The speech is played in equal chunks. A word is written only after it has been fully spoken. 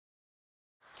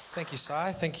Thank you,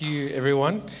 Sai. Thank you,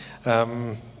 everyone.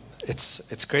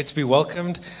 It's great to be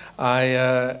welcomed. I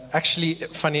actually,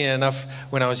 funny enough,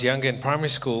 when I was younger in primary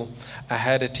school, I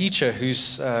had a teacher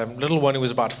whose little one, who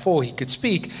was about 4, he could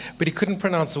speak, but he couldn't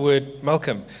pronounce the word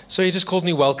Malcolm. So he just called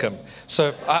me Welcome.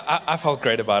 So I felt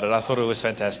great about it. I thought it was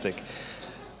fantastic.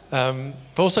 But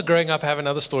also growing up, I have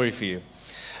another story for you.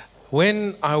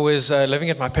 When I was living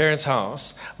at my parents'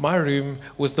 house, my room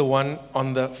was the one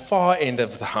on the far end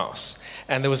of the house.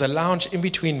 And there was a lounge in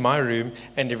between my room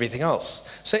and everything else.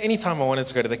 So anytime I wanted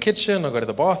to go to the kitchen or go to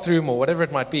the bathroom or whatever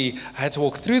it might be, I had to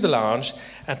walk through the lounge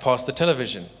and past the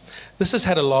television. This has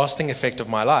had a lasting effect of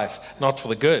my life, not for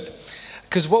the good.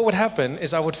 Because what would happen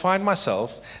is I would find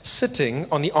myself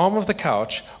sitting on the arm of the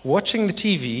couch, watching the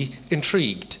TV,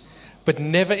 intrigued, but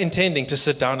never intending to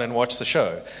sit down and watch the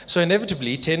show. So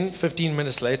inevitably, 10, 15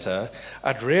 minutes later,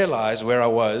 I'd realize where I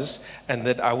was and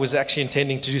that I was actually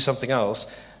intending to do something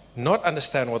else, not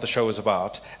understand what the show was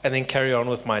about, and then carry on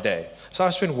with my day. So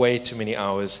I've spent way too many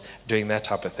hours doing that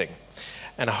type of thing.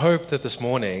 And I hope that this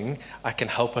morning I can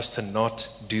help us to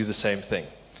not do the same thing.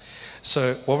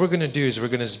 So what we're going to do is we're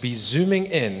going to be zooming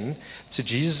in to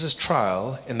Jesus'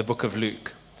 trial in the book of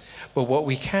Luke. But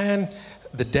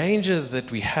the danger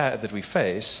that we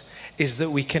face is that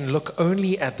we can look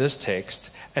only at this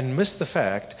text and miss the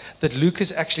fact that Luke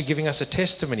is actually giving us a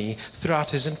testimony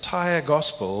throughout his entire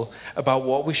gospel about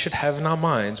what we should have in our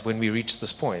minds when we reach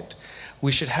this point.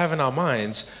 We should have in our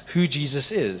minds who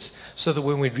Jesus is, so that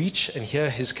when we reach and hear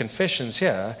his confessions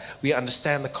here, we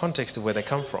understand the context of where they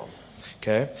come from.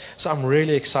 Okay? So I'm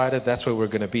really excited. That's where we're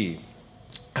going to be.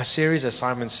 Our series, as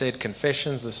Simon said,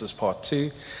 Confessions, this is part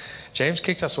 2. James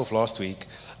kicked us off last week,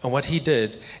 and what he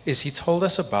did is he told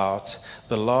us about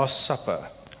the Last Supper.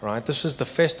 Right? This was the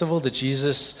festival the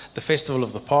festival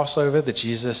of the Passover that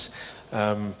Jesus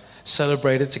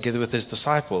celebrated together with his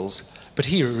disciples, but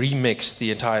he remixed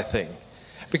the entire thing.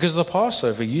 Because the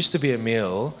Passover used to be a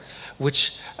meal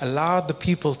which allowed the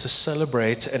people to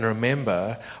celebrate and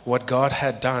remember what God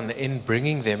had done in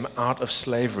bringing them out of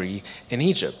slavery in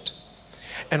Egypt.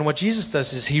 And what Jesus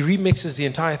does is he remixes the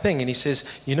entire thing and he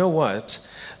says, you know what?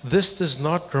 This does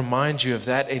not remind you of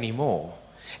that anymore.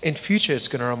 In future, it's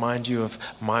going to remind you of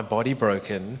my body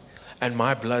broken and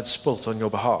my blood spilt on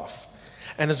your behalf.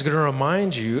 And it's going to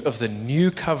remind you of the new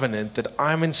covenant that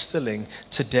I'm instilling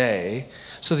today,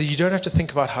 so that you don't have to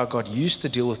think about how God used to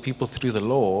deal with people through the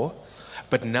law,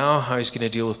 but now how he's going to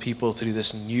deal with people through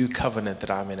this new covenant that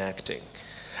I'm enacting.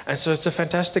 And so it's a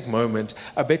fantastic moment.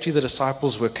 I bet you the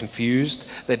disciples were confused.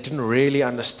 They didn't really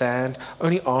understand.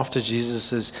 Only after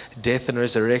Jesus' death and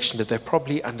resurrection did they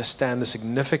probably understand the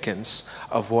significance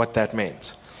of what that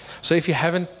meant. So if you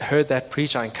haven't heard that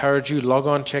preach, I encourage you, log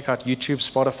on, check out YouTube,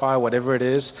 Spotify, whatever it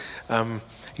is.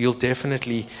 You'll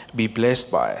definitely be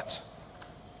blessed by it.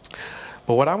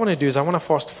 But what I want to do is I want to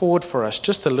fast forward for us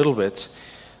just a little bit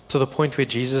to the point where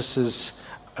Jesus'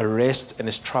 arrest and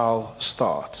his trial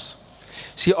starts.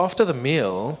 See, after the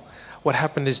meal, what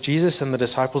happened is Jesus and the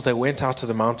disciples, they went out to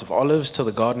the Mount of Olives, to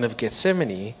the Garden of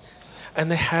Gethsemane, and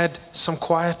they had some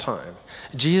quiet time.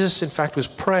 Jesus, in fact, was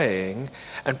praying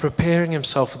and preparing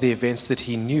himself for the events that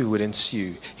he knew would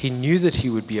ensue. He knew that he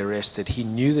would be arrested. He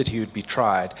knew that he would be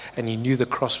tried, and he knew the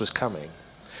cross was coming.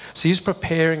 So he's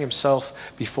preparing himself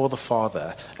before the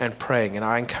Father and praying. And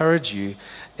I encourage you,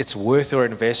 it's worth your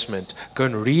investment. Go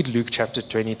and read Luke chapter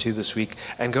 22 this week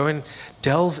and go and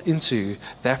delve into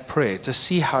that prayer to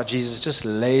see how Jesus just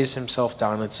lays himself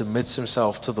down and submits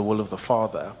himself to the will of the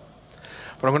Father.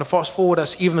 But I'm going to fast forward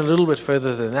us even a little bit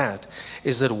further than that,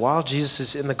 is that while Jesus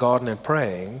is in the garden and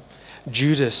praying,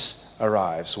 Judas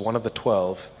arrives, one of the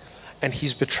 12, and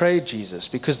he's betrayed Jesus,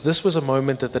 because this was a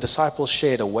moment that the disciples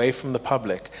shared away from the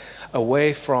public,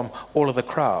 away from all of the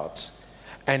crowds.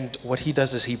 And what he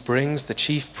does is he brings the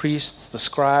chief priests, the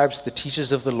scribes, the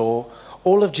teachers of the law,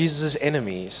 all of Jesus'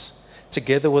 enemies,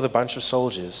 together with a bunch of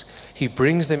soldiers. He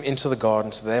brings them into the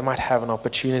garden so they might have an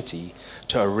opportunity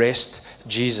to arrest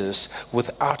Jesus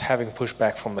without having pushed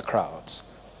back from the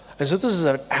crowds. And so this is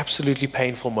an absolutely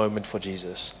painful moment for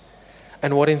Jesus.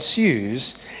 And what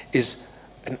ensues is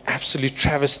an absolute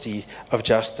travesty of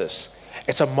justice.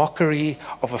 It's a mockery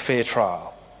of a fair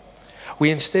trial.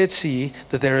 We instead see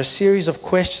that there are a series of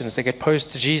questions that get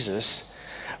posed to Jesus,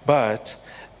 but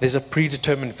there's a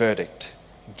predetermined verdict,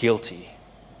 guilty.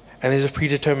 And there's a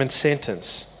predetermined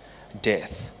sentence,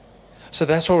 death. So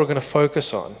that's what we're going to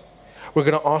focus on. We're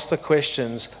going to ask the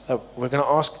questions. We're going to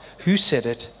ask who said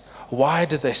it, why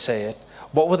did they say it,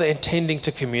 what were they intending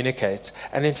to communicate?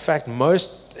 And in fact,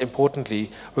 most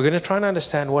importantly, we're going to try and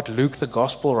understand what Luke, the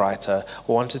gospel writer,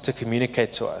 wanted to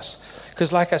communicate to us.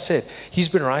 Because like I said, he's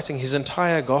been writing his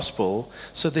entire gospel,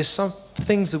 so there's some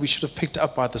things that we should have picked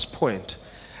up by this point.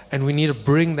 And we need to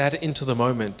bring that into the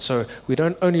moment. So we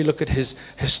don't only look at his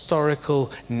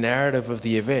historical narrative of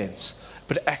the events,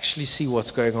 but actually see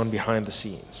what's going on behind the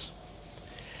scenes.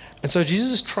 And so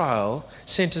Jesus' trial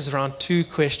centers around two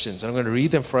questions. I'm going to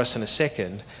read them for us in a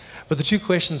second. But the two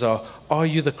questions are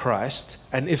you the Christ?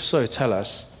 And if so, tell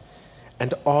us.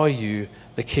 And are you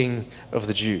the King of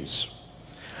the Jews?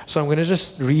 So I'm going to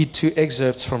just read two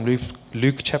excerpts from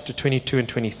Luke chapter 22 and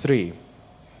 23.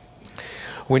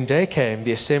 When day came,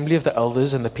 the assembly of the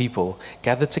elders and the people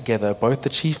gathered together, both the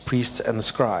chief priests and the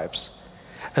scribes.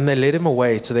 And they led him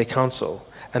away to their council.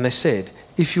 And they said,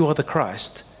 if you are the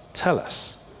Christ, tell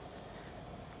us.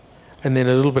 And then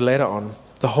a little bit later on,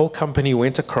 the whole company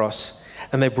went across,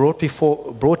 and they brought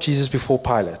Jesus before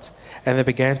Pilate. And they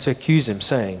began to accuse him,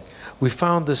 saying, we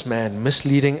found this man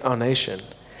misleading our nation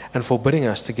and forbidding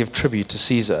us to give tribute to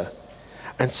Caesar,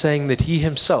 and saying that he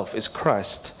himself is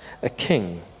Christ, a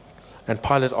king. And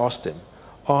Pilate asked him,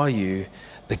 are you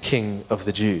the King of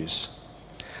the Jews?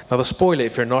 Now the spoiler,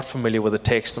 if you're not familiar with the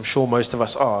text, I'm sure most of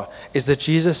us are, is that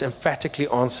Jesus emphatically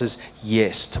answers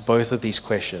yes to both of these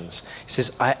questions. He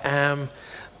says, I am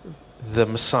the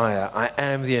Messiah, I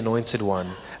am the Anointed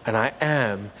One, and I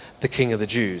am the King of the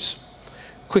Jews.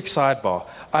 Quick sidebar,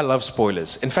 I love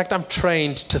spoilers. In fact, I'm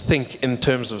trained to think in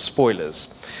terms of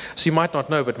spoilers. So you might not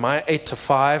know, but my 8 to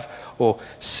 5 or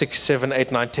 6, 7,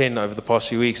 8, 9, 10 over the past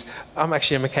few weeks, I'm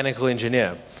actually a mechanical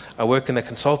engineer. I work in the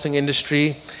consulting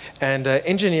industry, and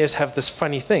engineers have this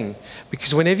funny thing,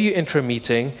 because whenever you enter a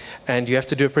meeting and you have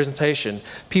to do a presentation,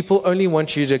 people only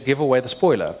want you to give away the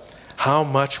spoiler. How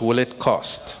much will it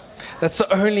cost? That's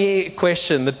the only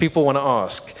question that people want to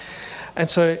ask. And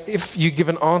so if you give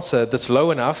an answer that's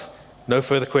low enough, no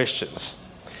further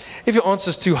questions. If your answer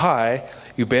is too high,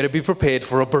 you better be prepared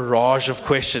for a barrage of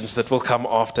questions that will come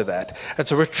after that. And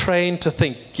so we're trained to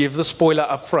think, give the spoiler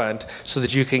up front so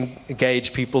that you can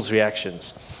gauge people's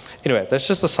reactions. Anyway, that's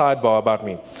just a sidebar about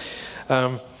me.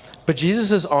 But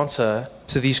Jesus' answer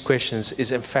to these questions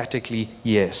is emphatically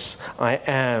yes, I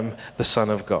am the Son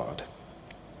of God.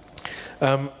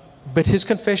 But his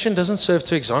confession doesn't serve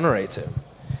to exonerate him.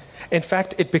 In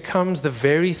fact, it becomes the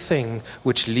very thing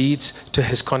which leads to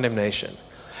his condemnation.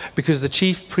 Because the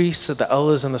chief priests, the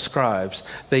elders, and the scribes,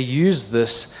 they use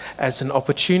this as an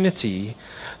opportunity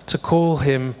to call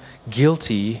him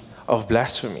guilty of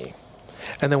blasphemy.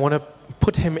 And they want to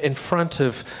put him in front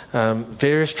of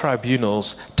various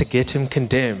tribunals to get him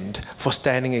condemned for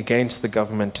standing against the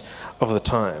government of the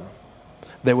time.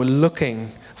 They were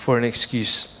looking for an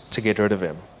excuse to get rid of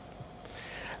him.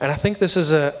 And I think this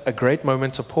is a great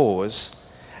moment to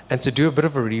pause and to do a bit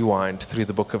of a rewind through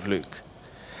the book of Luke.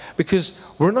 Because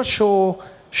we're not sure,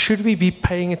 should we be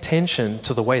paying attention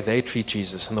to the way they treat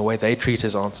Jesus and the way they treat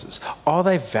his answers? Are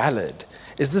they valid?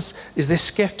 Is their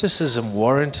skepticism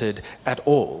warranted at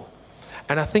all?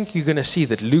 And I think you're going to see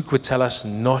that Luke would tell us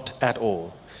not at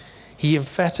all. He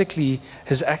emphatically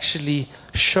has actually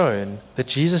shown that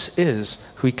Jesus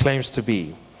is who he claims to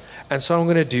be. And so I'm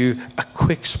going to do a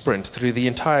quick sprint through the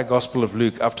entire Gospel of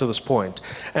Luke up to this point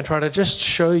and try to just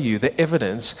show you the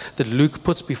evidence that Luke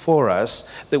puts before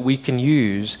us that we can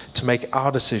use to make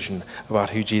our decision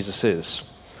about who Jesus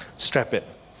is. Strap in.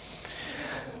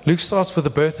 Luke starts with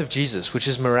the birth of Jesus, which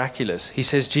is miraculous. He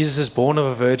says Jesus is born of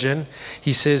a virgin.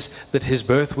 He says that his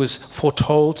birth was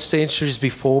foretold centuries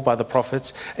before by the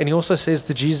prophets. And he also says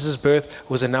that Jesus' birth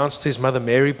was announced to his mother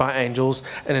Mary by angels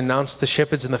and announced to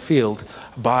shepherds in the field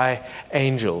by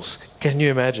angels. Can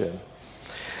you imagine?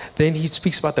 Then he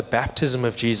speaks about the baptism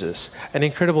of Jesus, an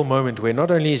incredible moment where not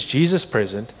only is Jesus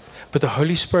present, but the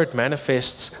Holy Spirit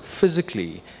manifests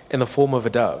physically in the form of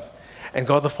a dove. And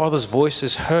God the Father's voice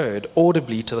is heard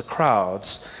audibly to the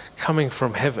crowds coming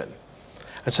from heaven.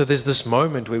 And so there's this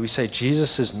moment where we say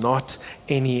Jesus is not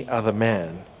any other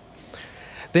man.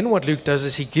 Then what Luke does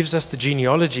is he gives us the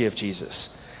genealogy of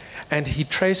Jesus. And he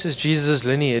traces Jesus'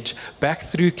 lineage back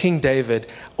through King David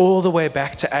all the way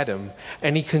back to Adam.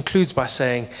 And he concludes by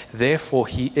saying, therefore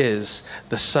he is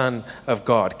the Son of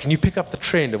God. Can you pick up the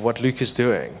trend of what Luke is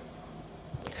doing?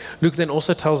 Luke then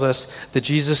also tells us that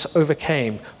Jesus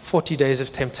overcame 40 days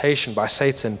of temptation by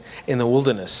Satan in the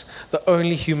wilderness, the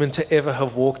only human to ever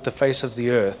have walked the face of the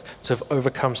earth to have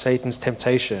overcome Satan's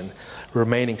temptation,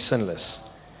 remaining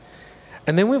sinless.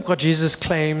 And then we've got Jesus'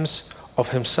 claims of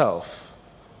himself,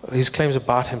 his claims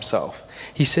about himself.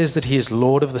 He says that he is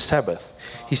Lord of the Sabbath.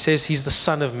 He says he's the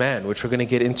Son of Man, which we're going to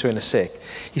get into in a sec.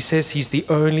 He says he's the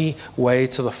only way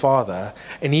to the Father.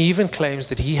 And he even claims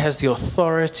that he has the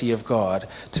authority of God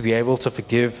to be able to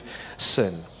forgive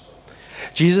sin.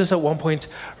 Jesus at one point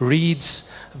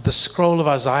reads the scroll of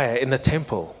Isaiah in the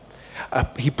temple.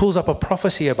 He pulls up a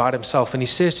prophecy about himself and he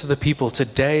says to the people,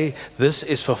 today this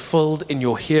is fulfilled in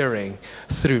your hearing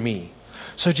through me.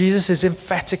 So Jesus is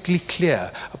emphatically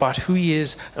clear about who he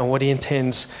is and what he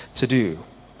intends to do.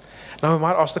 Now we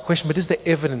might ask the question, but is there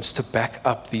evidence to back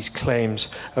up these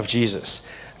claims of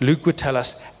Jesus? Luke would tell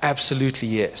us absolutely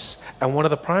yes. And one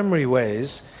of the primary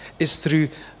ways is through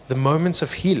the moments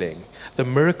of healing, the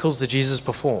miracles that Jesus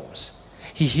performs.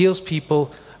 He heals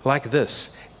people like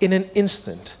this in an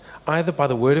instant, either by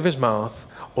the word of his mouth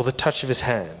or the touch of his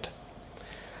hand.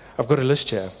 I've got a list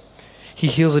here. He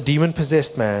heals a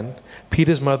demon-possessed man,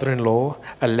 Peter's mother-in-law,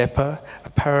 a leper, a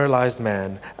paralyzed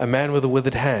man, a man with a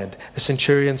withered hand, a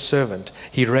centurion's servant.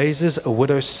 He raises a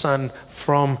widow's son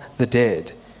from the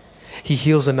dead. He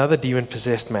heals another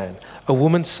demon-possessed man, a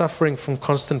woman suffering from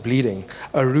constant bleeding,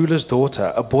 a ruler's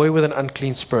daughter, a boy with an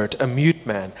unclean spirit, a mute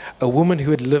man, a woman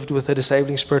who had lived with a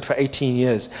disabling spirit for 18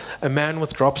 years, a man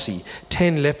with dropsy,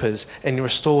 10 lepers, and he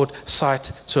restored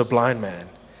sight to a blind man.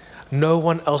 No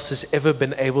one else has ever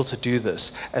been able to do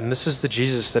this, and this is the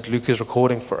Jesus that Luke is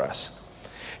recording for us.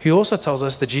 He also tells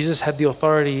us that Jesus had the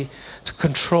authority to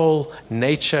control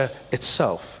nature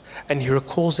itself, and he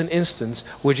recalls an instance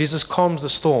where Jesus calms the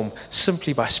storm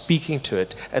simply by speaking to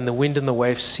it, and the wind and the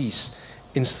waves cease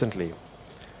instantly.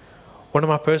 One of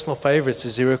my personal favorites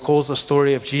is he recalls the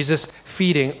story of Jesus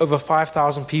feeding over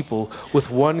 5,000 people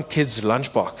with one kid's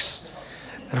lunchbox.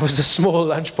 And it was a small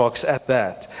lunchbox at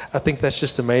that. I think that's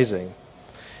just amazing.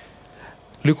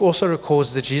 Luke also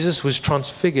records that Jesus was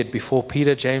transfigured before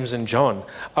Peter, James, and John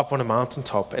up on a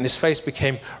mountaintop, and his face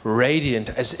became radiant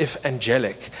as if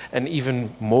angelic, and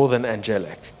even more than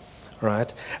angelic.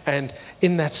 Right? And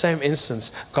in that same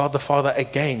instance, God the Father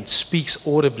again speaks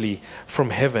audibly from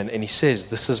heaven, and he says,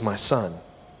 "This is my son."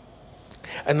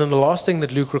 And then the last thing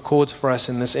that Luke records for us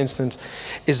in this instance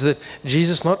is that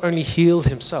Jesus not only healed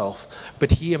himself,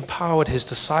 but he empowered his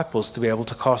disciples to be able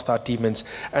to cast out demons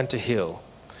and to heal.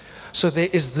 So there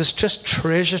is this just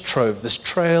treasure trove, this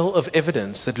trail of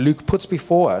evidence that Luke puts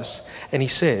before us, and he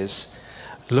says,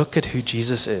 look at who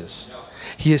Jesus is.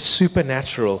 He is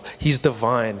supernatural. He's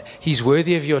divine. He's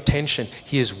worthy of your attention.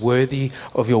 He is worthy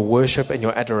of your worship and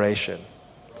your adoration.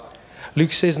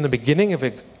 Luke says in the beginning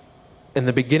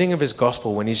of his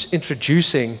gospel, when he's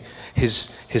introducing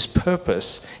his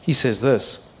purpose, he says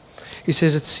this. He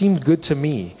says, "It seemed good to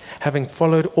me, having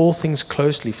followed all things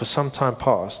closely for some time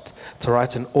past, to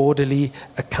write an orderly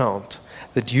account,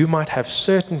 that you might have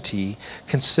certainty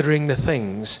considering the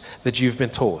things that you've been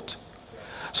taught."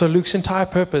 So Luke's entire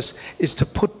purpose is to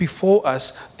put before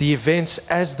us the events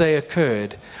as they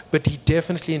occurred, but he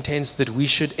definitely intends that we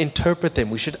should interpret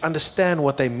them. We should understand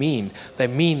what they mean. They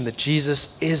mean that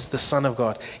Jesus is the Son of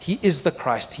God. He is the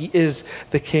Christ. He is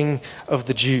the King of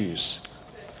the Jews.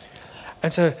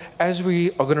 And so as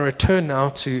we are going to return now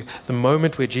to the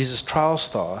moment where Jesus' trial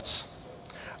starts,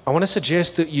 I want to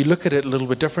suggest that you look at it a little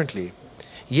bit differently.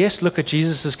 Yes, look at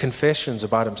Jesus' confessions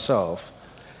about himself,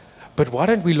 but why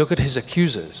don't we look at his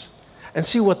accusers and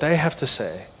see what they have to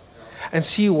say and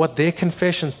see what their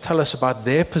confessions tell us about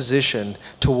their position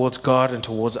towards God and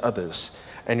towards others,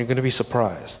 and you're going to be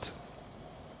surprised.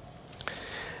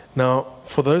 Now,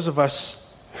 for those of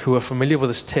us who are familiar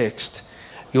with this text,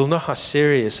 you'll know how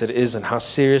serious it is and how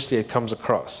seriously it comes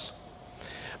across.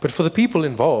 But for the people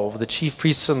involved, the chief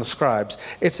priests and the scribes,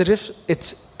 it's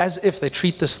as if they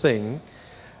treat this thing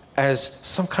as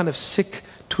some kind of sick,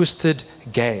 twisted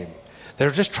game. They're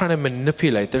just trying to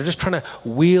manipulate. They're just trying to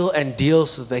wheel and deal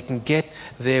so that they can get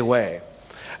their way.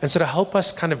 And so to help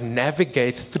us kind of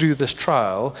navigate through this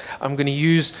trial, I'm going to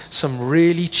use some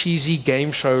really cheesy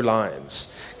game show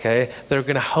lines. Okay, that are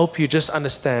going to help you just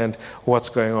understand what's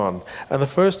going on. And the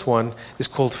first one is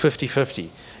called 50-50.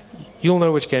 You'll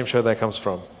know which game show that comes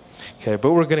from. Okay,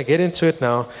 but we're going to get into it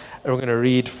now, and we're going to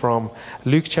read from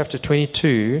Luke chapter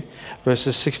 22,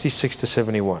 verses 66 to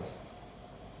 71.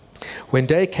 When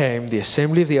day came, the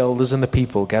assembly of the elders and the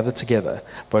people gathered together,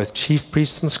 both chief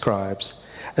priests and scribes,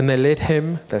 and they led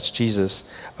him, that's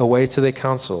Jesus, away to their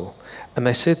council. And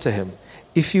they said to him,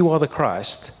 "If you are the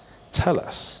Christ, tell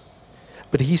us."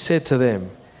 But he said to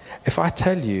them, "If I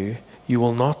tell you, you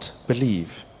will not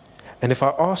believe. And if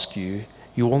I ask you,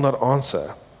 you will not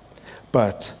answer.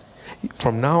 But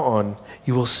from now on,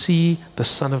 you will see the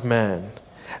Son of Man,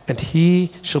 and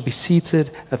he shall be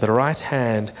seated at the right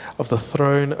hand of the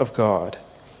throne of God."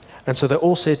 And so they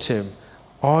all said to him,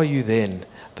 "Are you then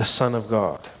the Son of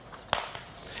God?"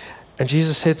 And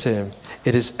Jesus said to him,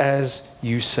 "It is as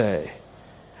you say."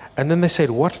 And then they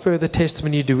said, "What further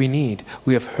testimony do we need?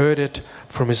 We have heard it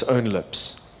from his own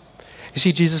lips." You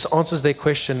see, Jesus answers their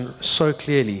question so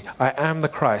clearly. I am the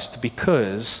Christ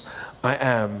because I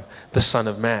am the Son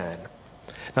of Man.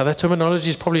 Now, that terminology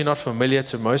is probably not familiar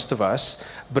to most of us,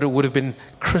 but it would have been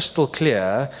crystal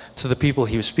clear to the people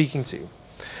he was speaking to.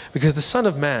 Because the Son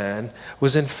of Man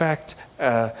was, in fact,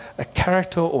 a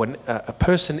character or a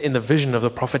person in the vision of the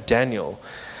prophet Daniel.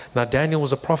 Now, Daniel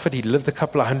was a prophet. He lived a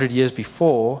couple of hundred years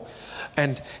before,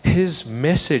 and his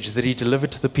message that he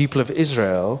delivered to the people of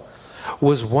Israel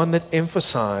was one that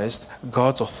emphasized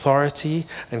God's authority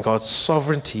and God's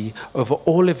sovereignty over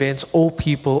all events, all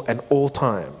people, and all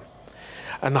time.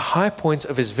 And the high point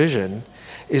of his vision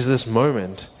is this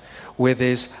moment where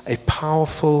there's a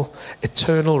powerful,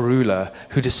 eternal ruler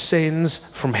who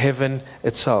descends from heaven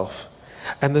itself.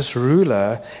 And this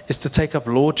ruler is to take up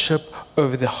lordship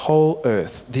over the whole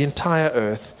earth, the entire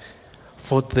earth,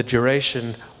 for the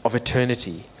duration of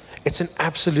eternity. It's an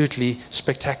absolutely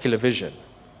spectacular vision.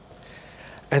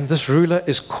 And this ruler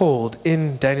is called,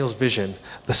 in Daniel's vision,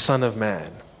 the Son of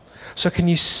Man. So can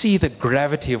you see the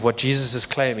gravity of what Jesus is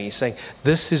claiming? He's saying,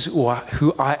 this is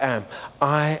who I am.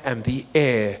 I am the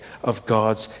heir of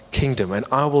God's kingdom, and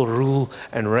I will rule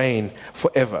and reign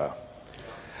forever.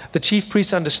 The chief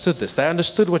priests understood this. They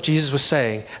understood what Jesus was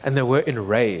saying, and they were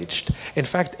enraged. In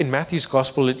fact, in Matthew's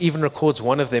gospel, it even records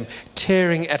one of them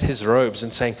tearing at his robes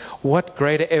and saying, what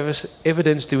greater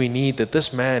evidence do we need that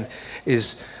this man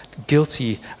is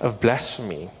guilty of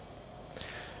blasphemy?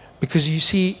 Because you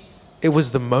see, it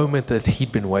was the moment that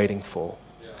he'd been waiting for.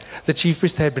 The chief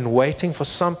priest had been waiting for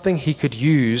something he could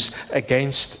use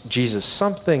against Jesus,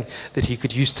 something that he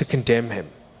could use to condemn him.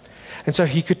 And so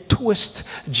he could twist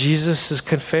Jesus'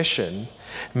 confession,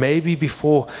 maybe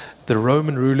before the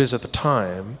Roman rulers at the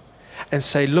time, and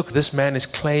say, look, this man is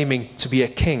claiming to be a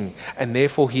king, and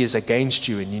therefore he is against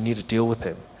you, and you need to deal with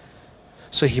him.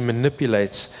 So he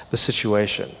manipulates the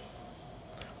situation.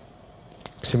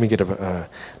 So let me get a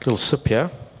little sip here.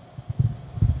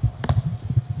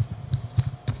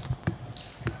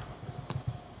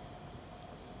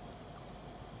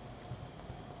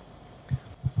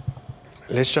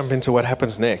 Let's jump into what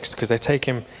happens next, because they take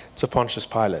him to Pontius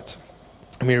Pilate.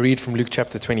 Let me read from Luke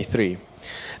chapter 23.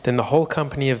 Then the whole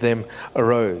company of them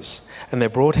arose, and they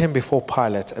brought him before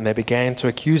Pilate, and they began to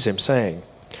accuse him, saying,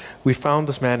 we found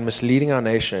this man misleading our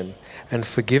nation and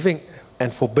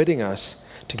forbidding us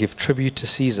to give tribute to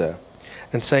Caesar,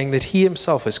 and saying that he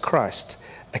himself is Christ,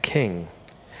 a king.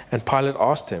 And Pilate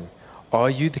asked him, are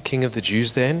you the king of the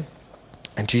Jews then?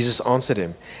 And Jesus answered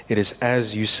him, it is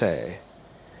as you say.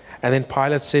 And then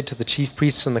Pilate said to the chief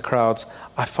priests and the crowds,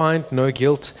 I find no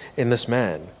guilt in this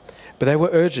man. But they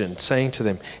were urgent, saying to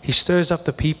them, he stirs up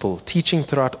the people, teaching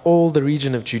throughout all the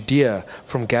region of Judea,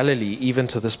 from Galilee even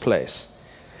to this place.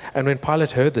 And when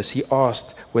Pilate heard this, he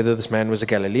asked whether this man was a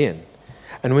Galilean.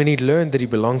 And when he learned that he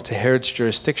belonged to Herod's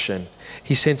jurisdiction,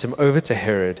 he sent him over to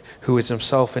Herod, who was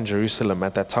himself in Jerusalem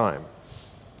at that time.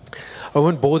 I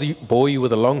won't bore you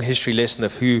with a long history lesson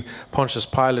of who Pontius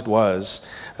Pilate was,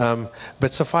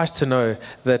 but suffice to know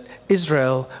that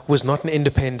Israel was not an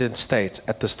independent state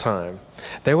at this time.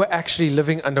 They were actually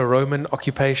living under Roman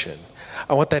occupation.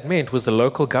 And what that meant was the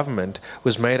local government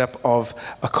was made up of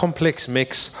a complex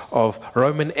mix of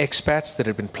Roman expats that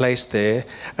had been placed there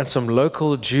and some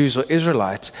local Jews or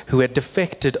Israelites who had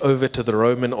defected over to the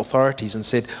Roman authorities and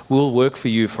said, we'll work for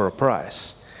you for a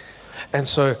price. And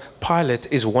so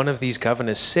Pilate is one of these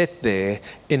governors set there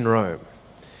in Rome.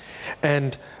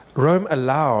 And Rome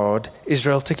allowed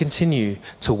Israel to continue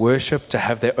to worship, to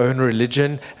have their own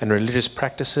religion and religious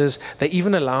practices. They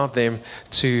even allowed them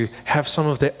to have some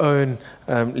of their own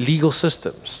legal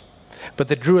systems. But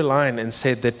they drew a line and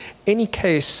said that any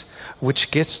case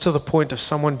which gets to the point of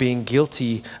someone being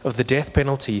guilty of the death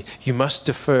penalty, you must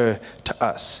defer to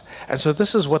us. And so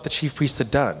this is what the chief priest had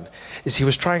done, is he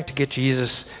was trying to get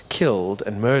Jesus killed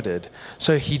and murdered.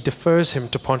 So he defers him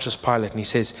to Pontius Pilate and he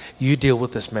says, you deal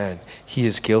with this man, he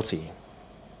is guilty.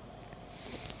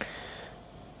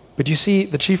 But you see,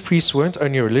 the chief priests weren't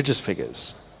only religious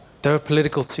figures, they were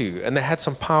political too, and they had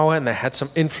some power and they had some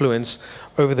influence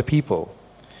over the people.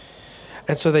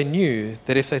 And so they knew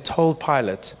that if they told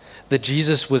Pilate that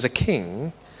Jesus was a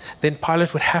king, then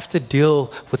Pilate would have to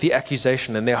deal with the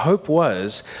accusation. And their hope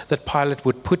was that Pilate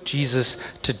would put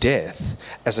Jesus to death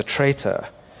as a traitor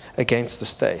against the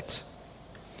state.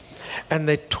 And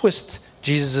they twist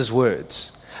Jesus'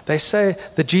 words. They say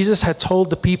that Jesus had told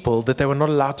the people that they were not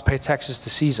allowed to pay taxes to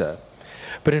Caesar.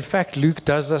 But in fact, Luke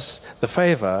does us the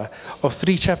favor of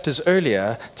 3 chapters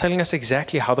earlier telling us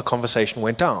exactly how the conversation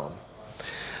went down.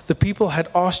 The people had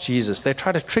asked Jesus, they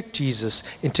tried to trick Jesus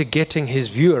into getting his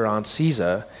view around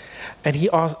Caesar, And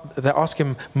they ask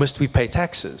him, must we pay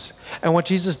taxes? And what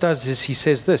Jesus does is he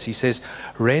says this. He says,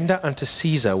 render unto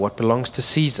Caesar what belongs to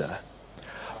Caesar,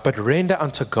 but render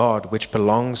unto God which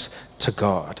belongs to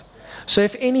God. So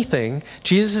if anything,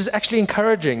 Jesus is actually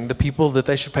encouraging the people that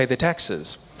they should pay their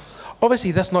taxes.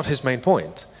 Obviously, that's not his main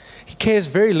point. He cares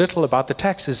very little about the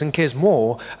taxes and cares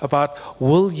more about,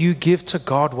 will you give to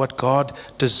God what God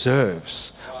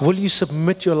deserves? Will you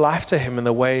submit your life to him in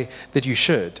the way that you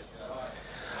should?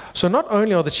 So not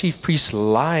only are the chief priests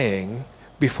lying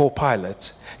before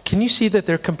Pilate, can you see that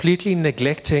they're completely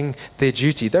neglecting their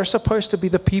duty? They're supposed to be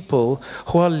the people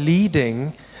who are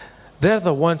leading. They're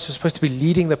the ones who are supposed to be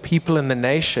leading the people in the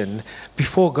nation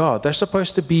before God. They're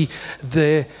supposed to be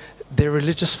their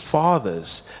religious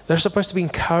fathers. They're supposed to be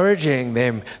encouraging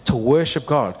them to worship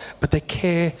God, but they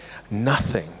care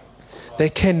nothing. They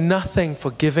care nothing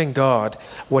for giving God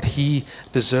what he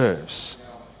deserves.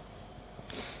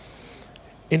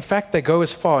 In fact, they go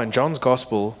as far in John's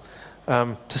Gospel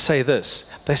to say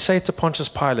this. They say to Pontius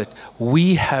Pilate,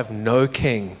 we have no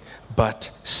king but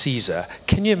Caesar.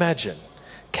 Can you imagine?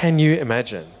 Can you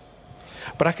imagine?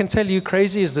 But I can tell you,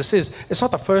 crazy as this is, it's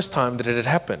not the first time that it had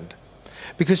happened.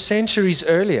 Because centuries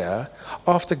earlier,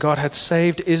 after God had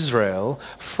saved Israel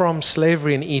from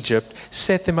slavery in Egypt,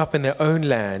 set them up in their own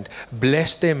land,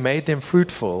 blessed them, made them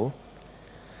fruitful,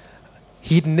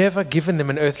 he'd never given them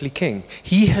an earthly king.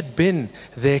 He had been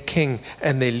their king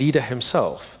and their leader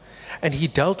himself. And he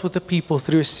dealt with the people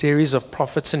through a series of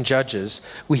prophets and judges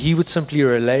where he would simply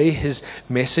relay his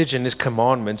message and his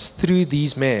commandments through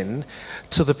these men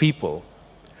to the people.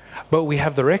 But we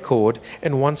have the record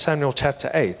in 1 Samuel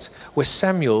chapter 8 where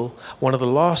Samuel, one of the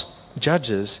last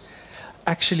judges,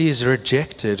 actually is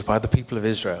rejected by the people of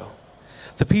Israel.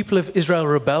 The people of Israel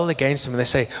rebel against him and they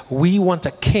say, we want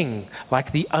a king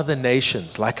like the other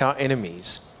nations, like our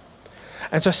enemies.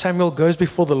 And so Samuel goes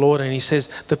before the Lord and he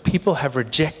says, the people have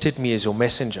rejected me as your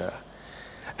messenger.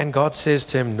 And God says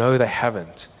to him, no, they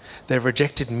haven't. They've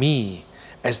rejected me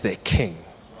as their king.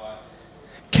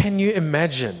 Can you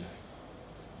imagine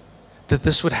that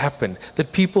this would happen?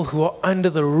 That people who are under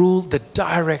the rule, the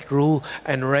direct rule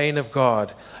and reign of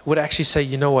God would actually say,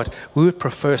 you know what, we would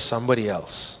prefer somebody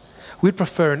else. We'd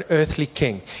prefer an earthly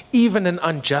king, even an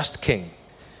unjust king.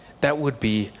 That would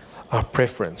be our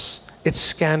preference. It's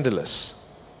scandalous.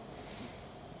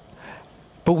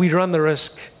 But we run the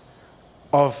risk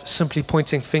of simply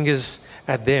pointing fingers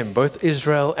at them, both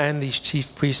Israel and these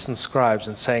chief priests and scribes,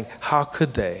 and saying, how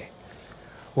could they?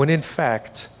 When in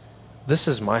fact, this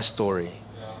is my story,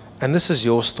 and this is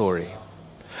your story.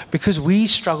 Because we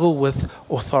struggle with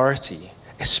authority,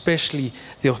 especially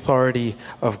the authority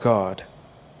of God.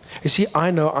 You see, I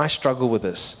know I struggle with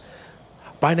this.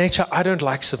 By nature, I don't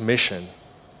like submission.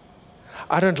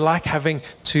 I don't like having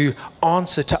to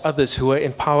answer to others who are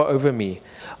in power over me.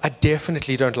 I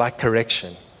definitely don't like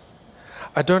correction.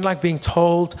 I don't like being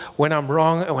told when I'm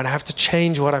wrong and when I have to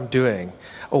change what I'm doing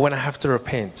or when I have to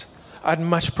repent. I'd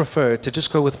much prefer to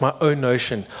just go with my own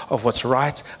notion of what's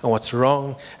right and what's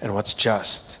wrong and what's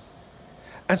just.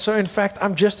 And so, in fact,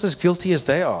 I'm just as guilty as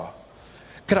they are.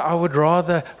 I would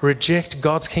rather reject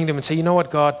God's kingdom and say, you know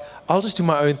what, God, I'll just do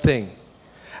my own thing.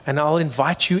 And I'll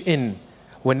invite you in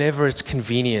whenever it's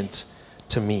convenient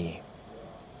to me.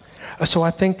 So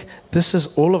I think this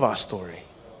is all of our story.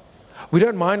 We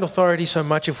don't mind authority so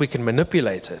much if we can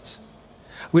manipulate it.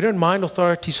 We don't mind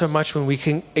authority so much when we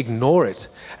can ignore it,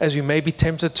 as we may be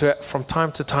tempted to, from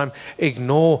time to time,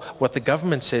 ignore what the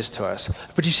government says to us.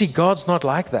 But you see, God's not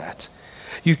like that.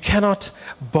 You cannot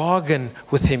bargain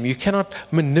with him. You cannot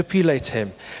manipulate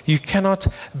him. You cannot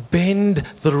bend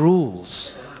the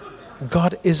rules.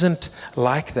 God isn't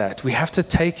like that. We have to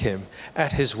take him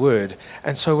at his word.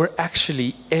 And so we're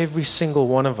actually, every single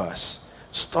one of us,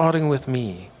 starting with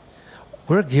me,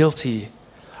 we're guilty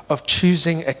of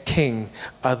choosing a king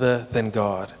other than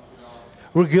God.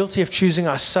 We're guilty of choosing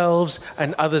ourselves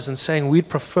and others and saying we'd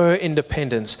prefer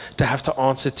independence to have to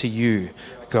answer to you,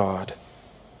 God.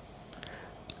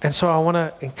 And so I want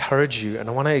to encourage you and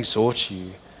I want to exhort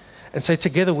you and say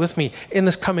together with me in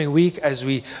this coming week as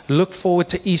we look forward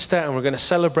to Easter and we're going to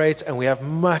celebrate and we have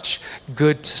much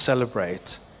good to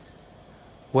celebrate.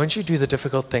 Won't you do the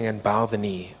difficult thing and bow the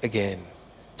knee again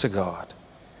to God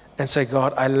and say,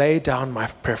 God, I lay down my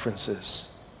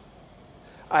preferences.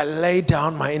 I lay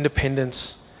down my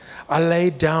independence. I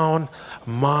lay down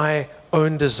my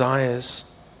own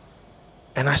desires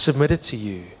and I submit it to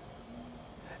you.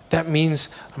 That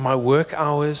means my work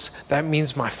hours. That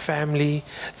means my family.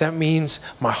 That means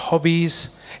my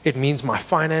hobbies. It means my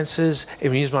finances.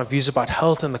 It means my views about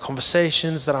health and the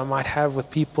conversations that I might have with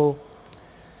people.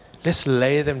 let's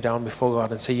lay them down before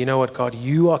God and say, you know what, God,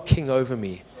 you are king over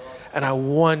me. And I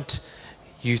want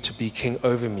you to be king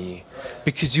over me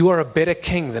because you are a better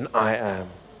king than I am.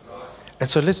 And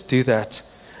so let's do that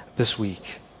this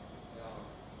week.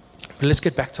 But let's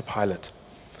get back to Pilate.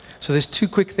 So there's two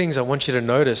quick things I want you to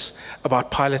notice about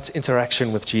Pilate's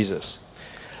interaction with Jesus.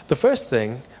 The first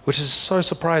thing, which is so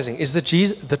surprising, is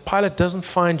that Pilate doesn't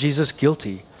find Jesus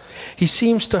guilty. He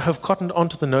seems to have cottoned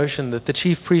onto the notion that the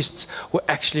chief priests were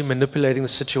actually manipulating the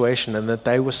situation and that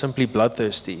they were simply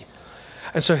bloodthirsty.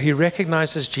 And so he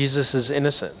recognizes Jesus'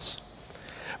 innocence.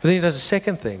 But then he does a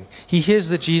second thing. He hears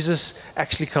that Jesus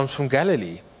actually comes from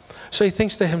Galilee. So he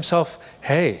thinks to himself,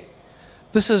 hey,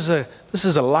 this is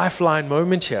a lifeline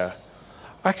moment here.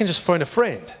 I can just phone a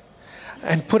friend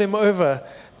and put him over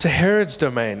to Herod's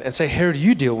domain and say, Herod,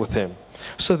 you deal with him.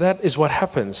 So that is what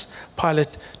happens.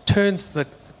 Pilate turns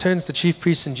the chief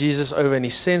priests and Jesus over and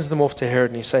he sends them off to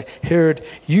Herod and he says, Herod,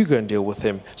 you go and deal with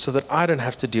him so that I don't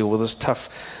have to deal with this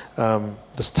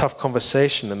tough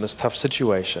conversation and this tough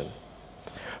situation.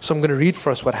 So I'm going to read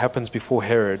for us what happens before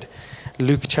Herod.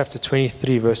 Luke chapter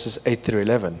 23, verses 8 through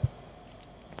 11.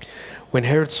 When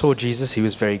Herod saw Jesus, he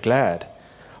was very glad,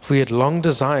 for he had long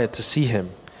desired to see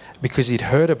him, because he'd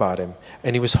heard about him,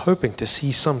 and he was hoping to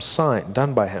see some sign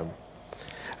done by him.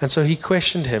 And so he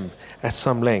questioned him at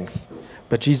some length,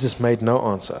 but Jesus made no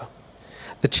answer.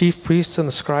 The chief priests and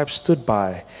the scribes stood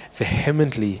by,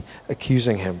 vehemently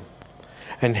accusing him.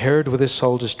 And Herod with his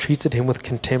soldiers treated him with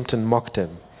contempt and mocked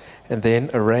him. And then,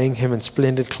 arraying him in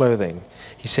splendid clothing,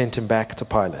 he sent him back to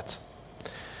Pilate.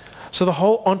 So the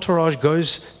whole entourage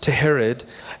goes to Herod,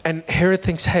 and Herod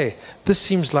thinks, hey, this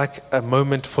seems like a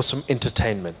moment for some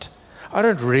entertainment. I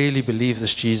don't really believe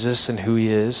this Jesus and who he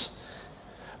is,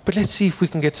 but let's see if we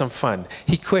can get some fun.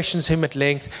 He questions him at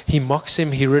length, he mocks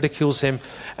him, he ridicules him,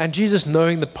 and Jesus,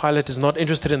 knowing that Pilate is not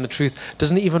interested in the truth,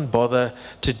 doesn't even bother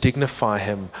to dignify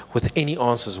him with any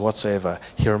answers whatsoever.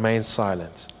 He remains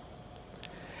silent.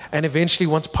 And eventually,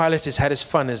 once Pilate has had his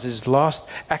fun, his last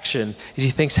action is he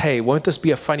thinks, hey, won't this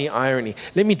be a funny irony?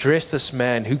 Let me dress this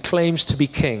man who claims to be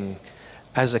king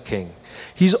as a king.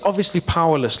 He's obviously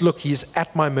powerless. Look, he's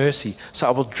at my mercy. So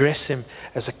I will dress him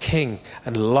as a king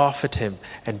and laugh at him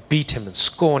and beat him and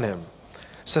scorn him.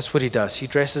 So that's what he does. He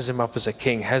dresses him up as a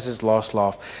king, has his last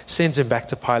laugh, sends him back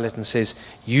to Pilate and says,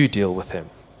 you deal with him.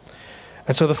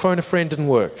 And so the phone a friend didn't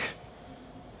work.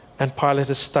 And Pilate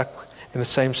is stuck in the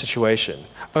same situation.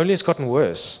 Only it's gotten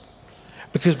worse.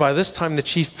 Because by this time, the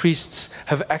chief priests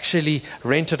have actually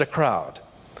rented a crowd.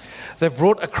 They've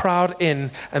brought a crowd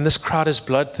in, and this crowd is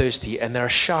bloodthirsty, and they're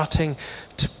shouting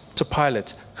to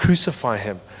Pilate, crucify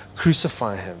him,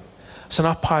 crucify him. So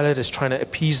now Pilate is trying to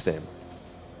appease them.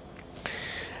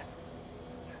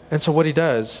 And so what he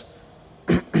does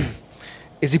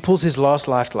is he pulls his last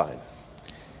lifeline.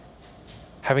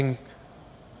 Having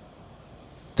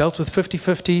dealt with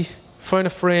 50-50, phone a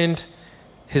friend,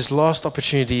 his last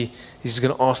opportunity, he's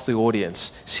going to ask the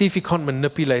audience. See if he can't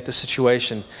manipulate the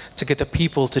situation to get the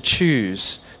people to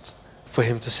choose for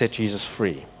him to set Jesus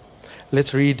free.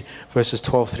 Let's read verses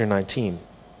 12 through 19.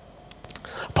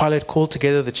 Pilate called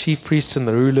together the chief priests and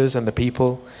the rulers and the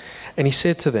people, and he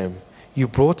said to them, you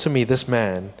brought to me this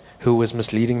man who was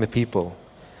misleading the people.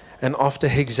 And after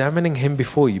examining him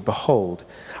before you, behold,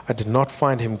 I did not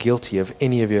find him guilty of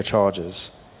any of your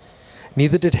charges.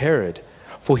 Neither did Herod,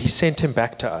 for he sent him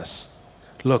back to us.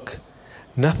 Look,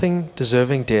 nothing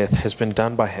deserving death has been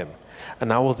done by him,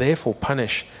 and I will therefore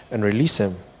punish and release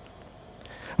him.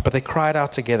 But they cried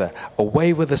out together,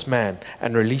 away with this man,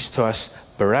 and release to us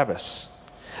Barabbas,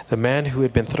 the man who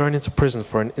had been thrown into prison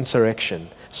for an insurrection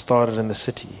started in the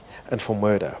city and for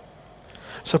murder.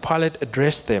 So Pilate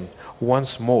addressed them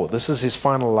once more. This is his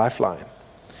final lifeline.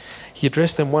 He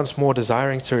addressed them once more,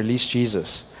 desiring to release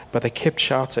Jesus, but they kept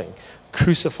shouting,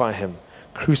 crucify him,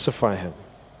 crucify him.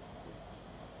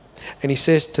 And he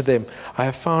says to them, I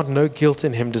have found no guilt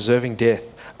in him deserving death.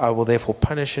 I will therefore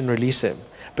punish and release him.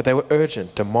 But they were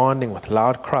urgent, demanding with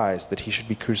loud cries that he should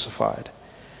be crucified.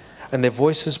 And their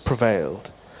voices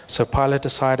prevailed. So Pilate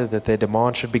decided that their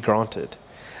demand should be granted.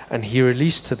 And he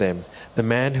released to them the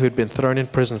man who had been thrown in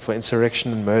prison for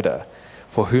insurrection and murder,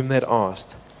 for whom they had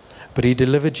asked. But he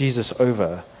delivered Jesus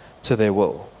over to their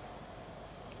will.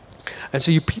 And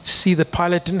so you see that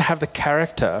Pilate didn't have the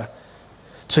character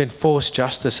to enforce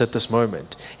justice at this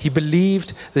moment. He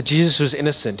believed that Jesus was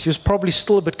innocent. He was probably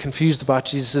still a bit confused about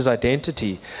Jesus'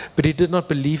 identity, but he did not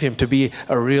believe him to be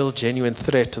a real, genuine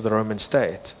threat to the Roman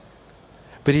state.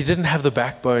 But he didn't have the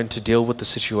backbone to deal with the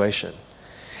situation.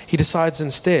 He decides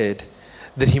instead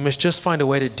that he must just find a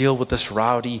way to deal with this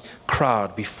rowdy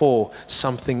crowd before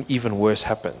something even worse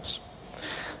happens.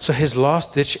 So his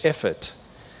last-ditch effort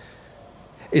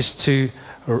is to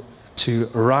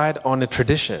ride on a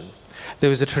tradition.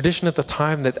 There was a tradition at the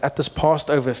time that at this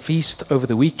Passover feast over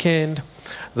the weekend,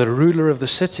 the ruler of the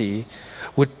city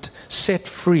would set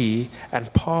free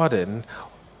and pardon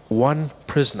one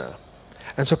prisoner.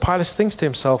 And so Pilate thinks to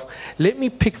himself, let me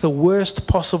pick the worst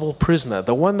possible prisoner,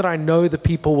 the one that I know the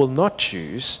people will not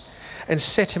choose, and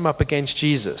set him up against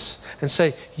Jesus and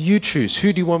say, you choose,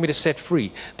 who do you want me to set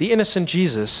free? The innocent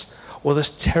Jesus or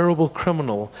this terrible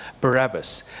criminal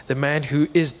Barabbas, the man who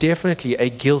is definitely a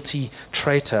guilty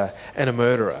traitor and a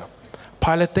murderer?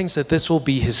 Pilate thinks that this will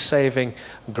be his saving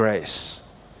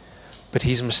grace. But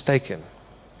he's mistaken.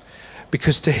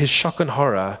 Because to his shock and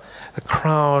horror, the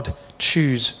crowd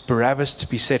choose Barabbas to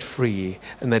be set free,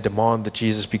 and they demand that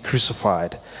Jesus be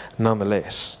crucified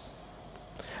nonetheless.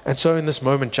 And so in this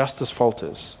moment, justice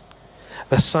falters.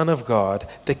 The Son of God,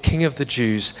 the King of the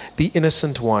Jews, the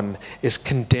innocent one, is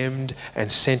condemned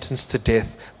and sentenced to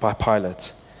death by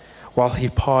Pilate, while he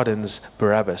pardons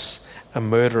Barabbas, a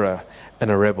murderer and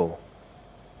a rebel.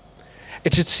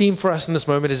 It should seem for us in this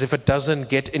moment as if it doesn't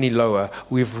get any lower.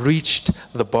 We've reached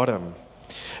the bottom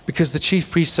because the chief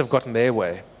priests have gotten their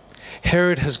way.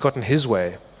 Herod has gotten his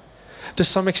way. To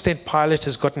some extent, Pilate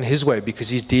has gotten his way because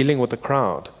he's dealing with the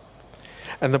crowd.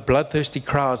 And the bloodthirsty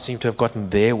crowd seem to have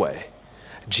gotten their way.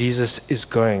 Jesus is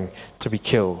going to be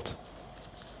killed.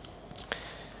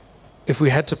 If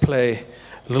we had to play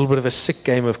a little bit of a sick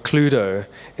game of Cluedo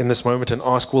in this moment and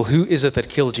ask, well, who is it that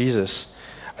killed Jesus?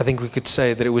 I think we could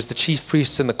say that it was the chief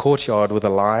priests in the courtyard with a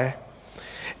lie.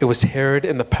 It was Herod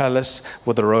in the palace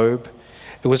with a robe.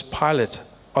 It was Pilate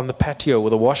on the patio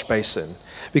with a wash basin.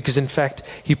 Because in fact,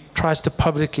 he tries to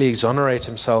publicly exonerate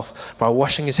himself by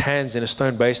washing his hands in a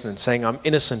stone basin and saying, I'm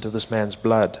innocent of this man's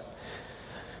blood.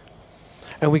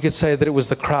 And we could say that it was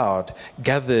the crowd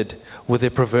gathered with their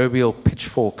proverbial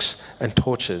pitchforks and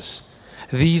torches.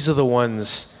 These are the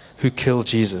ones who killed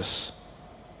Jesus.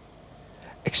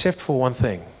 Except for one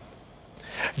thing.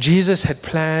 Jesus had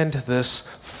planned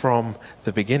this from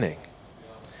the beginning.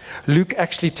 Luke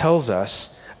actually tells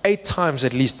us, 8 times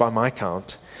at least by my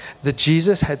count, that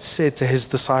Jesus had said to his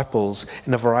disciples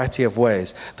in a variety of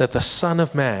ways that the Son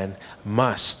of Man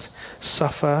must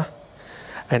suffer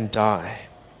and die.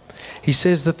 He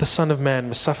says that the Son of Man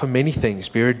must suffer many things,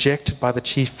 be rejected by the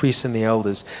chief priests and the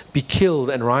elders, be killed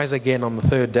and rise again on the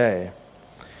 3rd day.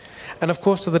 And of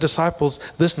course, to the disciples,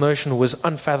 this notion was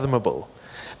unfathomable.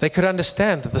 They could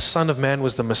understand that the Son of Man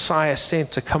was the Messiah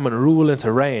sent to come and rule and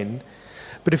to reign.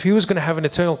 But if he was going to have an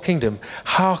eternal kingdom,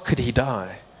 how could he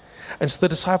die? And so the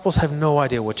disciples have no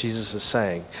idea what Jesus is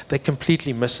saying. They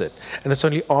completely miss it. And it's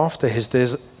only after his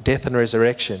death and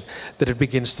resurrection that it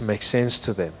begins to make sense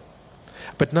to them.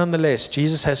 But nonetheless,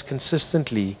 Jesus has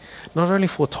consistently not only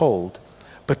foretold,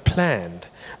 but planned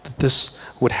that this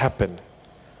would happen.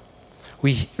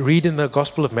 We read in the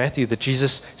Gospel of Matthew that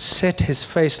Jesus set his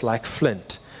face like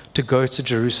flint to go to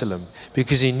Jerusalem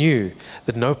because he knew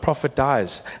that no prophet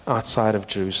dies outside of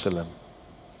Jerusalem.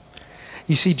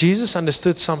 You see, Jesus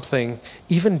understood something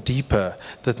even deeper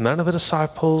that none of the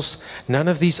disciples, none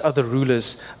of these other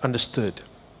rulers understood.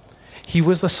 He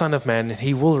was the Son of Man, and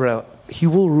he will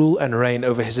rule and reign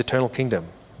over his eternal kingdom.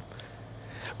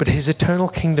 But his eternal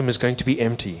kingdom is going to be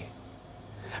empty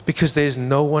because there is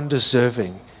no one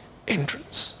deserving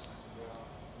entrance.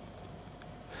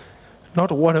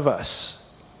 Not one of us.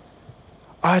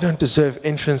 I don't deserve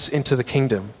entrance into the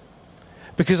kingdom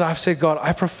because I've said, God,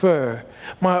 I prefer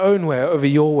my own way over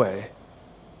your way.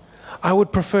 I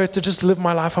would prefer to just live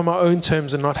my life on my own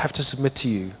terms and not have to submit to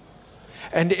you.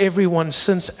 And everyone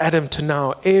since Adam to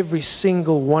now, every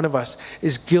single one of us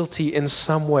is guilty in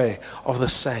some way of the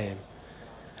same.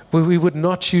 Where we would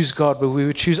not choose God, but we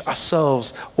would choose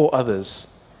ourselves or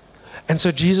others. And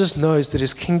so Jesus knows that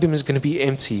his kingdom is going to be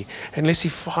empty unless he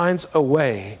finds a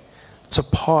way to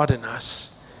pardon us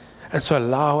and so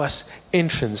allow us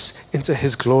entrance into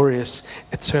his glorious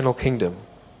eternal kingdom.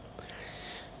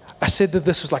 I said that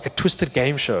this was like a twisted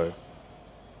game show.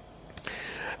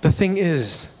 The thing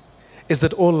is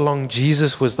that all along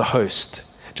Jesus was the host,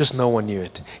 just no one knew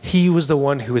it. He was the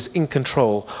one who was in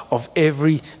control of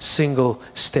every single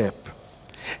step.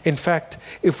 In fact,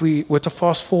 if we were to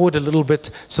fast forward a little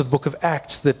bit to the book of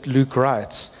Acts that Luke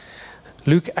writes,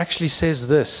 Luke actually says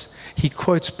this. He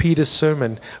quotes Peter's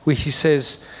sermon where he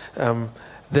says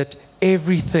that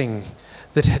everything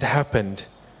that had happened,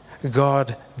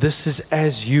 God, this is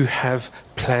as you have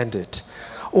planned it.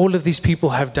 All of these people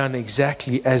have done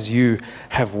exactly as you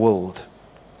have willed.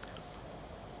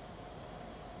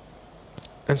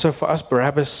 And so for us,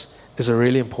 Barabbas is a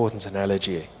really important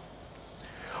analogy.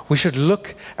 We should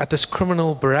look at this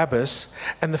criminal Barabbas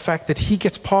and the fact that he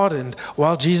gets pardoned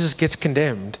while Jesus gets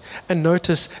condemned, and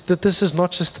notice that this is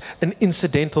not just an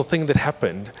incidental thing that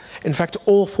happened. In fact,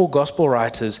 all four gospel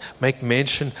writers make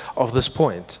mention of this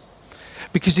point.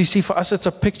 Because you see, for us, it's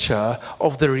a picture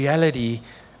of the reality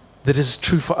that is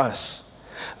true for us.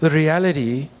 The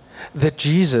reality that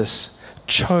Jesus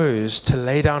chose to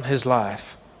lay down his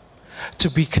life, to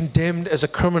be condemned as a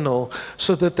criminal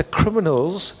so that the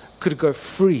criminals could go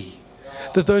free.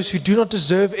 That those who do not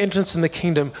deserve entrance in the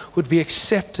kingdom would be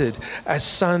accepted as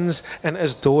sons and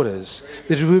as daughters.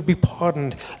 That it would be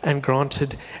pardoned and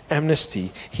granted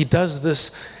amnesty. He does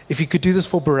this. If he could do this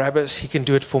for Barabbas, he can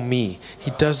do it for me.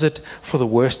 He does it for the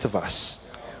worst of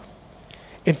us.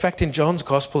 In fact, in John's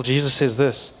gospel, Jesus says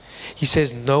this. He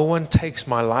says, "No one takes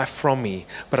my life from me,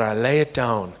 but I lay it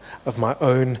down of my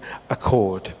own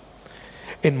accord."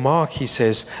 In Mark, he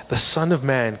says, "The Son of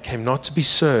Man came not to be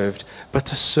served, but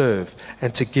to serve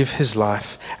and to give his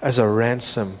life as a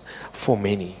ransom for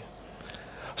many."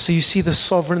 So you see, the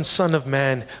sovereign Son of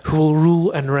Man, who will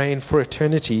rule and reign for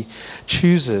eternity,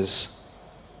 chooses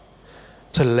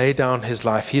to lay down his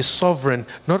life. He is sovereign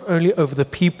not only over the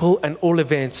people and all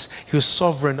events, he was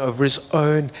sovereign over his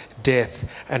own death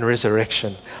and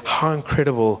resurrection. How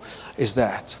incredible is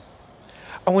that?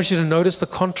 I want you to notice the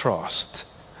contrast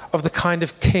of the kind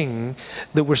of king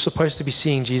that we're supposed to be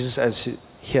seeing Jesus as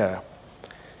here.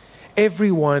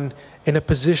 Everyone in a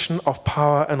position of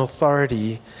power and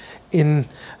authority in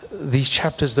these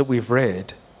chapters that we've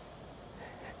read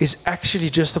is actually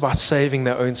just about saving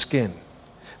their own skin.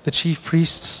 The chief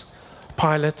priests,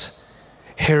 Pilate,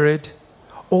 Herod,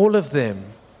 all of them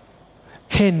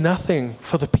care nothing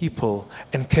for the people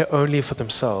and care only for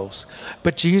themselves.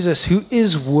 But Jesus, who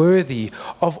is worthy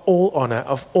of all honor,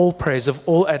 of all praise, of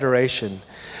all adoration,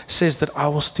 says that I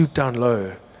will stoop down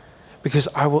low because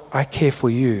I care for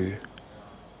you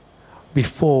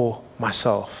before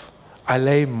myself. I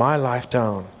lay my life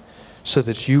down so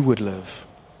that you would live.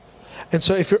 And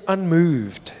so if you're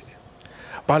unmoved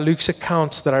by Luke's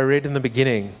accounts that I read in the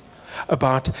beginning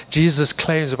about Jesus'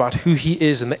 claims about who he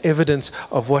is and the evidence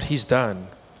of what he's done,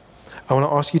 I want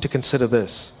to ask you to consider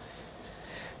this.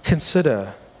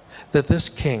 Consider that this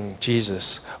King,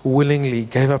 Jesus, willingly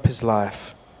gave up his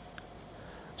life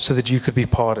so that you could be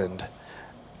pardoned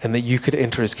and that you could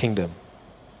enter his kingdom.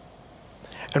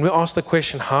 And we ask the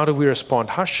question, how do we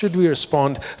respond? How should we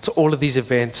respond to all of these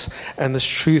events and this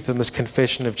truth and this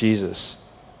confession of Jesus?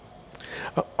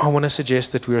 I want to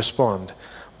suggest that we respond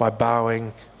by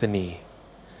bowing the knee.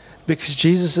 Because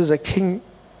Jesus is a king.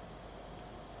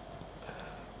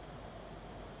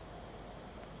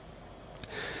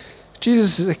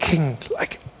 Jesus is a king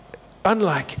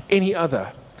unlike any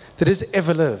other that has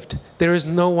ever lived. There is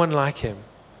no one like him.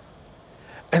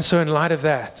 And so in light of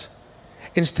that,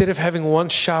 instead of having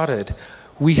once shouted,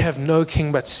 "We have no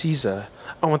king but Caesar,"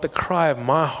 I want the cry of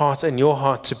my heart and your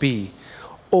heart to be,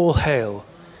 "All hail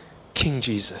King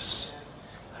Jesus."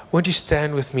 Won't you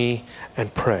stand with me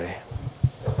and pray?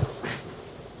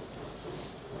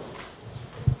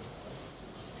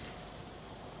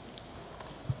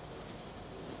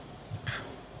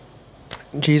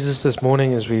 Jesus, this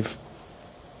morning as we've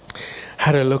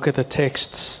had a look at the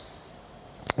texts,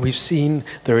 we've seen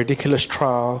the ridiculous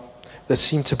trial that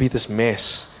seemed to be this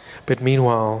mess. But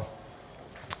meanwhile,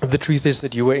 the truth is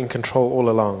that you were in control all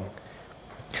along.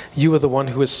 You are the one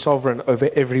who is sovereign over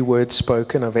every word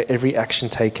spoken, over every action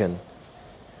taken.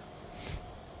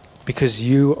 Because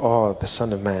you are the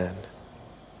Son of Man.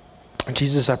 And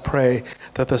Jesus, I pray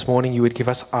that this morning you would give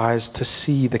us eyes to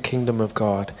see the kingdom of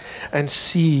God and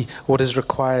see what is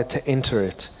required to enter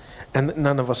it, and that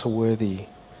none of us are worthy,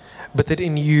 but that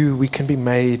in you we can be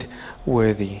made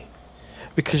worthy.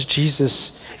 Because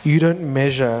Jesus, you don't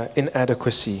measure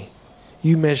inadequacy,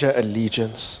 you measure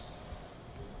allegiance.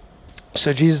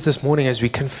 So Jesus, this morning as we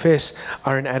confess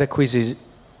our inadequacies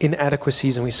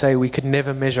and we say we could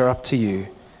never measure up to you,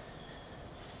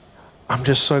 I'm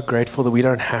just so grateful that we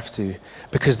don't have to,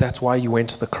 because that's why you went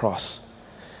to the cross.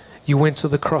 You went to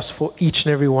the cross for each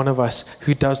and every one of us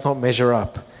who does not measure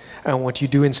up. And what you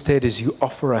do instead is you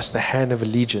offer us the hand of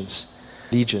allegiance.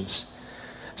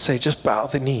 Say, just bow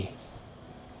the knee.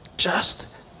 Just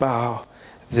bow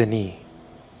the knee.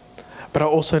 But I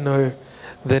also know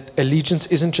that allegiance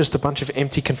isn't just a bunch of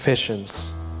empty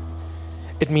confessions.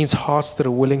 It means hearts that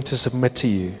are willing to submit to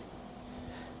you.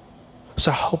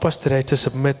 So help us today to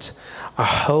submit our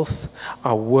health,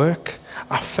 our work,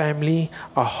 our family,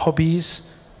 our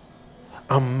hobbies,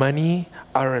 our money,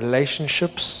 our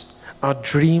relationships, our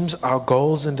dreams, our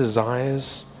goals and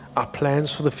desires, our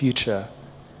plans for the future.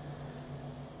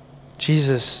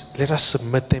 Jesus, let us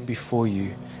submit them before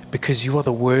you because you are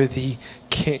the worthy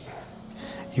King.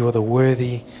 You are the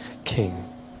worthy King.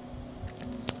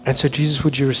 And so, Jesus,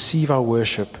 would you receive our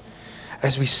worship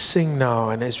as we sing now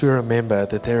and as we remember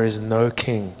that there is no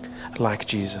King like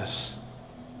Jesus.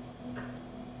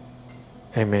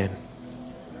 Amen.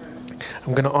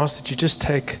 I'm going to ask that you just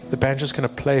the band just going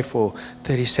to play for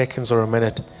 30 seconds or a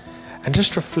minute and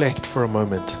just reflect for a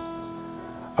moment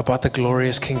about the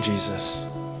glorious King Jesus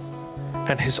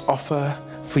and his offer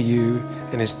for you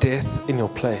and his death in your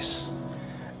place.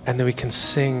 And then we can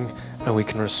sing and we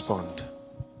can respond.